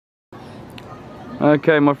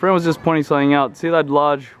Okay, my friend was just pointing something out. See that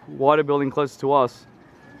large, wider building close to us?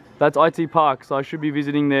 That's IT Park, so I should be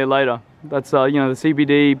visiting there later. That's, you know, the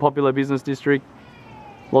CBD, popular business district.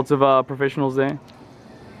 Lots of professionals there.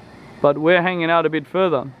 But we're hanging out a bit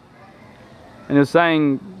further. And he was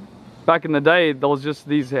saying, back in the day, there was just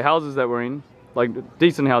these houses that we're in, like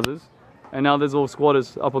decent houses. And now there's all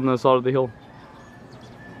squatters up on the side of the hill.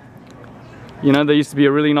 You know, there used to be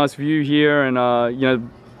a really nice view here and, you know,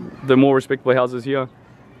 the more respectable houses here.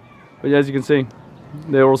 But yeah, as you can see,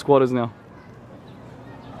 they're all squatters now.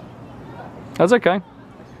 That's okay.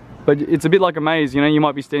 But it's a bit like a maze, you know, you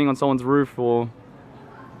might be standing on someone's roof or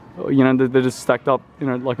you know, they're just stacked up, you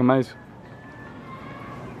know, like a maze.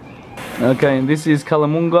 Okay, and this is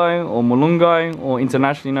Malunggay or Malunggay, or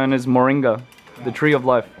internationally known as Moringa, the tree of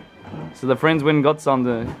life. So the friends went and got some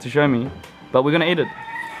to show me, but we're gonna eat it.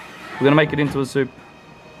 We're gonna make it into a soup.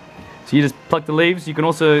 So you just pluck the leaves. You can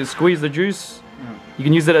also squeeze the juice. You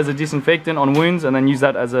can use it as a disinfectant on wounds and then use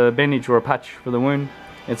that as a bandage or a patch for the wound.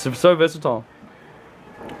 It's so versatile.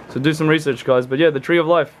 So do some research, guys. But yeah, the tree of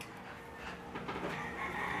life.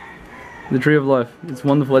 The tree of life. It's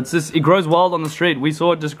wonderful. It's just, it grows wild on the street. We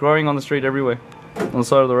saw it just growing on the street everywhere. On the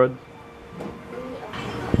side of the road.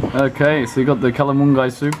 Okay, so you got the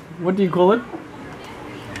Malunggay soup. What do you call it?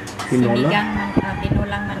 Tinola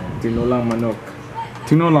Manok.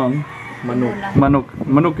 Tinola Manok.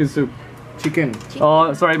 Manok is soup. Chicken.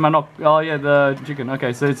 Oh, sorry, manok. Oh yeah, the chicken.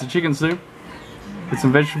 Okay, so it's a chicken soup with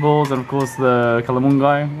some vegetables and of course the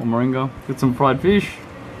Malunggay or Moringa. With some fried fish.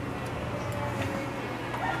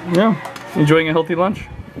 Yeah, enjoying a healthy lunch.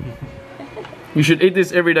 You should eat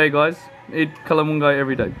this every day, guys. Eat Malunggay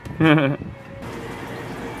every day.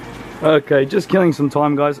 Okay, just killing some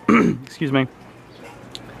time, guys. Excuse me.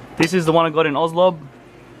 This is the one I got in Oslo.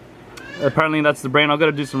 Apparently that's the brand. I've got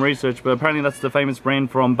to do some research, but apparently that's the famous brand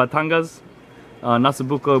from Batangas.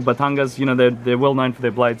 Nasabuco Batangas, you know, they're well known for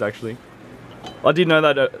their blades actually. I did know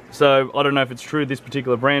that, so I don't know if it's true, this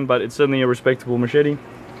particular brand, but it's certainly a respectable machete.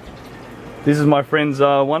 This is my friend's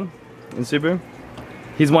one in Cebu.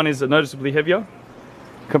 His one is noticeably heavier.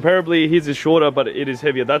 Comparably, his is shorter, but it is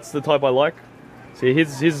heavier. That's the type I like. See,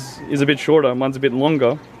 his is a bit shorter, mine's a bit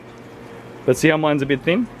longer. But see how mine's a bit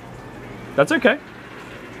thin? That's okay.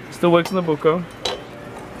 Still works in the buko.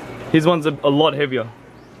 His one's a lot heavier,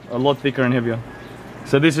 a lot thicker and heavier.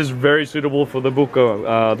 So this is very suitable for the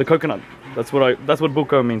buko, the coconut. That's what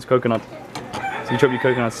buko means, coconut. So you chop your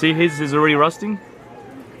coconut. See, his is already rusting.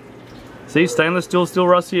 See, stainless steel still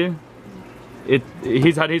rusts here.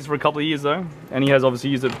 He's had his for a couple of years though, and he has obviously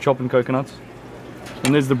used it for chopping coconuts.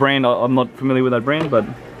 And there's the brand. I'm not familiar with that brand, but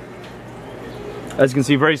as you can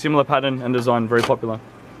see, very similar pattern and design, very popular.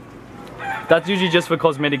 That's usually just for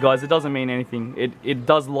cosmetic, guys. It doesn't mean anything. It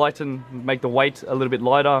does lighten, make the weight a little bit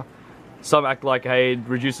lighter. Some act like, hey, it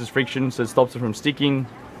reduces friction, so it stops it from sticking.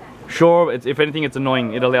 Sure, if anything, it's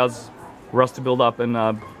annoying. It allows rust to build up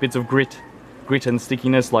and bits of grit and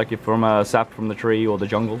stickiness, like if from a sap from the tree or the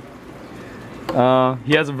jungle.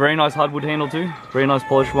 He has a very nice hardwood handle too. Very nice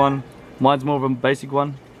polished one. Mine's more of a basic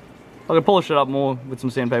one. I could polish it up more with some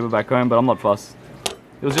sandpaper back home, but I'm not fussed.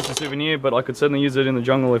 It was just a souvenir, but I could certainly use it in the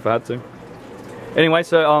jungle if I had to. Anyway,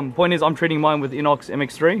 so point is I'm treating mine with Inox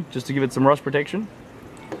MX3 just to give it some rust protection.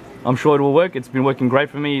 I'm sure it will work. It's been working great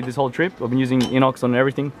for me this whole trip. I've been using Inox on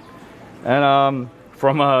everything. And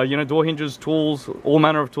from you know, door hinges, tools, all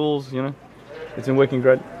manner of tools, you know. It's been working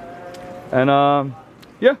great. And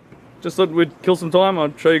yeah, just thought we'd kill some time.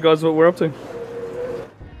 I'll show you guys what we're up to.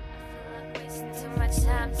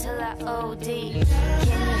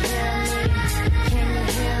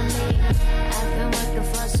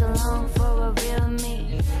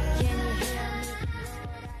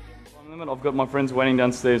 I've got my friends waiting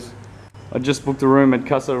downstairs. I just booked a room at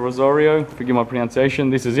Casa Rosario. Forgive my pronunciation.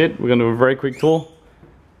 This is it. We're going to do a very quick tour.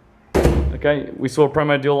 Okay, we saw a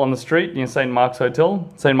promo deal on the street near St. Mark's Hotel.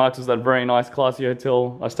 St. Mark's is that very nice, classy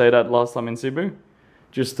hotel I stayed at last time in Cebu.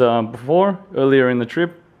 Just earlier in the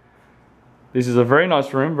trip. This is a very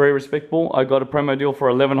nice room, very respectable. I got a promo deal for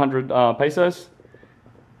 1,100 pesos.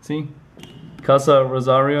 See? Casa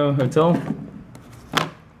Rosario Hotel.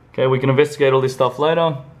 Okay, we can investigate all this stuff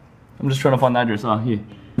later. I'm just trying to find the address. Here.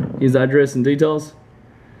 Here's the address and details.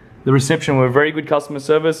 The reception were very good customer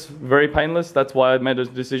service, very painless. That's why I made a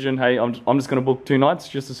decision, hey, I'm just going to book 2 nights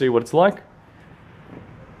just to see what it's like.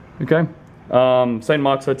 Okay. St.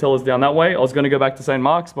 Mark's Hotel is down that way. I was going to go back to St.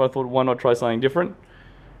 Mark's, but I thought, why not try something different?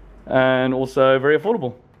 And also very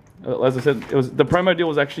affordable. As I said, the promo deal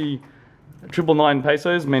was actually 999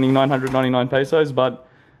 pesos, meaning 999 pesos, but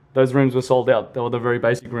those rooms were sold out. They were the very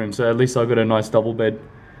basic rooms, so at least I got a nice double bed.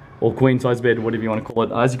 or queen size bed, whatever you want to call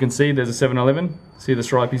it. As you can see, there's a 7-Eleven. See the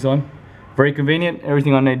stripy sign? Very convenient,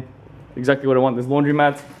 everything I need. Exactly what I want. There's laundry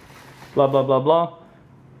mats, blah, blah, blah, blah.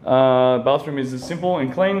 Bathroom is simple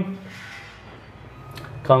and clean.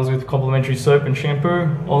 Comes with complimentary soap and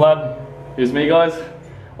shampoo, all that. Here's me, guys,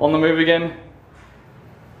 on the move again.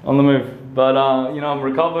 On the move. But, you know, I'm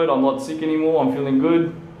recovered, I'm not sick anymore, I'm feeling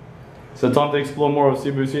good. So time to explore more of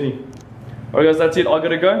Cebu City. Alright guys, that's it, I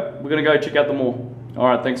gotta go. We're gonna go check out the mall.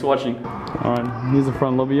 Alright, thanks for watching. Alright, here's the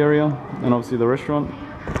front lobby area, and obviously the restaurant.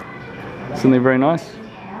 Certainly very nice.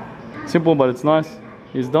 Simple, but it's nice.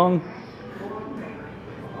 Here's Dong.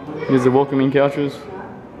 Here's the welcoming couches.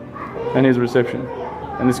 And here's the reception.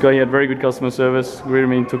 And this guy, he had very good customer service. Greeted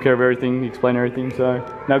me, took care of everything, explained everything. So,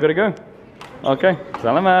 now I've gotta go. Okay,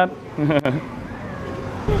 salamat.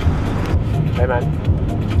 Hey man.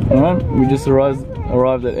 Alright, we just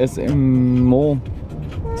arrived at SM Mall,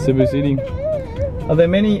 Cebu City. Are there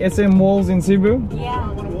many SM malls in Cebu?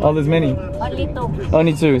 Yeah. Oh, there's many. Only 2.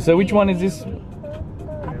 Only 2. So which one is this?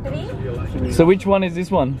 3? So which one is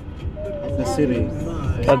this one? The city.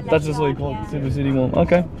 That's just what you call it, Cebu City Mall.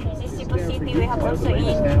 Okay. This is Cebu City. We have also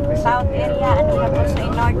in South area and we have also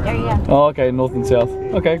in North area. Oh, okay, North and South.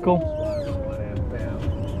 Okay, cool.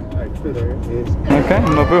 Okay,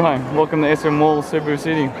 mabuhay. Welcome to SM Mall, Cebu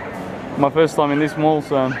City. My first time in this mall,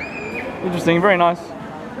 so interesting, very nice.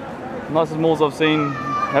 Nicest malls I've seen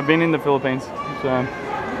have been in the Philippines. So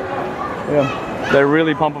yeah, they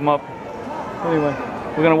really pump them up. Anyway,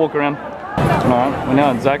 we're gonna walk around. Alright, we're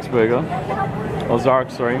now at Zach's Burger. Or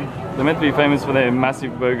Zark's, sorry. They're meant to be famous for their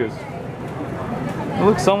massive burgers. It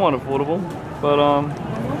looks somewhat affordable, but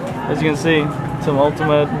as you can see, some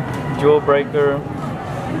Ultimate, Jawbreaker,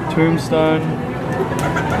 Tombstone.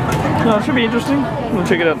 No, it should be interesting. We'll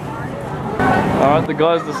check it out. Alright, the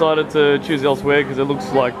guys decided to choose elsewhere because it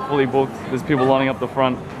looks like fully booked. There's people lining up the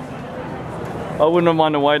front. I wouldn't have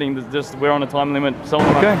minded waiting. There's just we're on a time limit.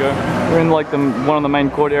 Someone has to go. We're in like one of the main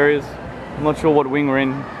court areas. I'm not sure what wing we're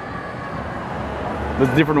in. There's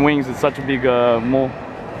different wings. It's such a big mall.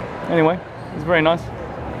 Anyway, it's very nice.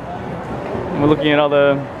 And we're looking at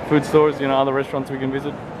other food stores, you know, other restaurants we can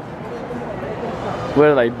visit.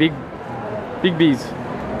 Where are they? Bigby's.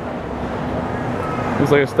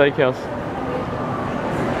 Looks like a steakhouse.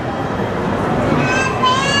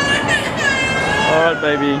 Alright,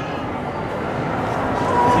 baby.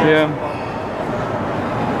 Yeah.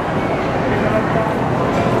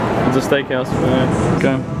 It's a steakhouse.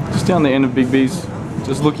 Okay. Just down the end of Bigby's.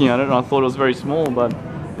 Just looking at it, and I thought it was very small, but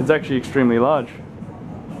it's actually extremely large.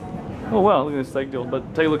 Oh wow, look at this steak deal.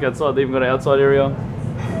 But take a look outside. They even got an outside area.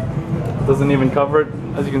 Doesn't even cover it.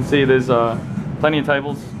 As you can see, there's plenty of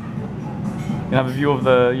tables. You can have a view of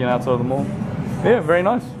the outside of the mall. Yeah, very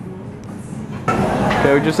nice.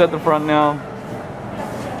 Okay, we're just at the front now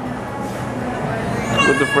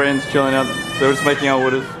with the friends chilling out. So we're just making our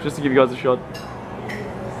orders just to give you guys a shot.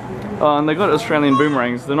 And they got Australian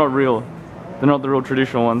boomerangs. They're not real. They're not the real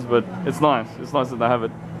traditional ones, but it's nice. It's nice that they have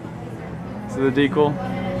it. So the decor.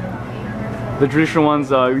 The traditional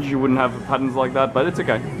ones usually wouldn't have patterns like that, but it's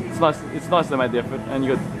okay. It's nice. It's nice they made the effort, and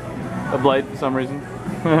you got a blade for some reason,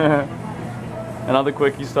 and other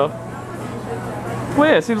quirky stuff. Well,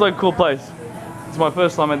 yeah, it seems like a cool place. It's my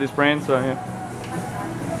first time at this brand, so yeah.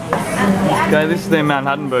 Okay, this is their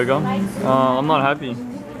Manhattan burger. I'm not happy.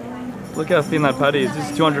 Look how thin that patty is.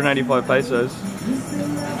 This is 285 pesos.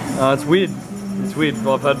 It's weird. It's weird.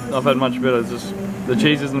 I've had much better. It's just the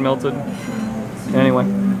cheese isn't melted. Anyway,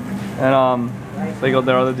 and they got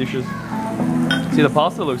their other dishes. See, the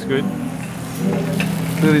pasta looks good.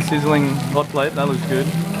 Look at this sizzling hot plate. That looks good.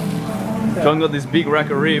 John got this big rack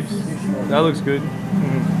of ribs. That looks good.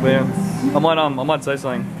 But yeah, I might say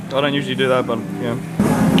something. I don't usually do that, but yeah.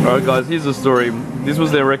 Alright guys, here's the story. This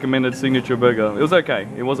was their recommended signature burger. It was okay.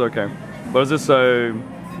 It was okay. But it was just so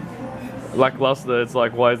lackluster. It's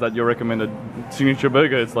like, why is that your recommended signature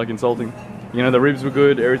burger? It's like insulting. You know, the ribs were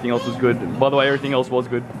good, everything else was good. By the way, everything else was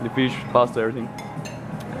good. The fish, pasta, everything.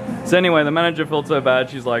 So anyway, the manager felt so bad.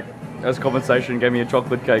 She's like, as compensation, gave me a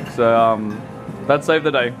chocolate cake. So that saved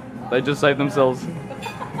the day. They just saved themselves.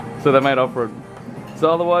 So they made up for it.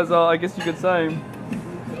 So otherwise, I guess you could say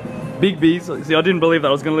Bigby's. See, I didn't believe that.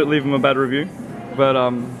 I was going to leave them a bad review. But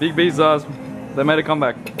Bigby's, they made a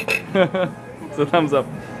comeback. So thumbs up.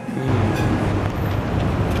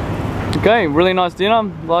 Okay, really nice dinner.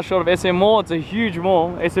 Last shot of SM Mall. It's a huge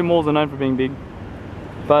mall. SM Malls are known for being big.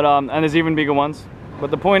 But and there's even bigger ones.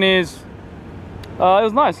 But the point is, it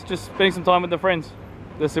was nice just spending some time with the friends.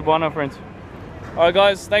 The Cebuano friends. Alright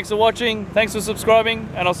guys, thanks for watching. Thanks for subscribing.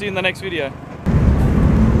 And I'll see you in the next video.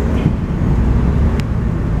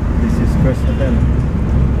 This is First Hotel.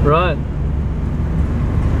 Right.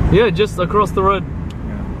 Yeah, just across the road.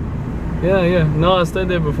 Yeah. Yeah. No, I stayed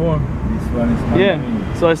there before. This one is my Yeah. name.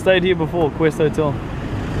 So I stayed here before, Quest Hotel.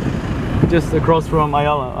 Just across from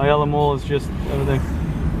Ayala. Ayala Mall is just over there.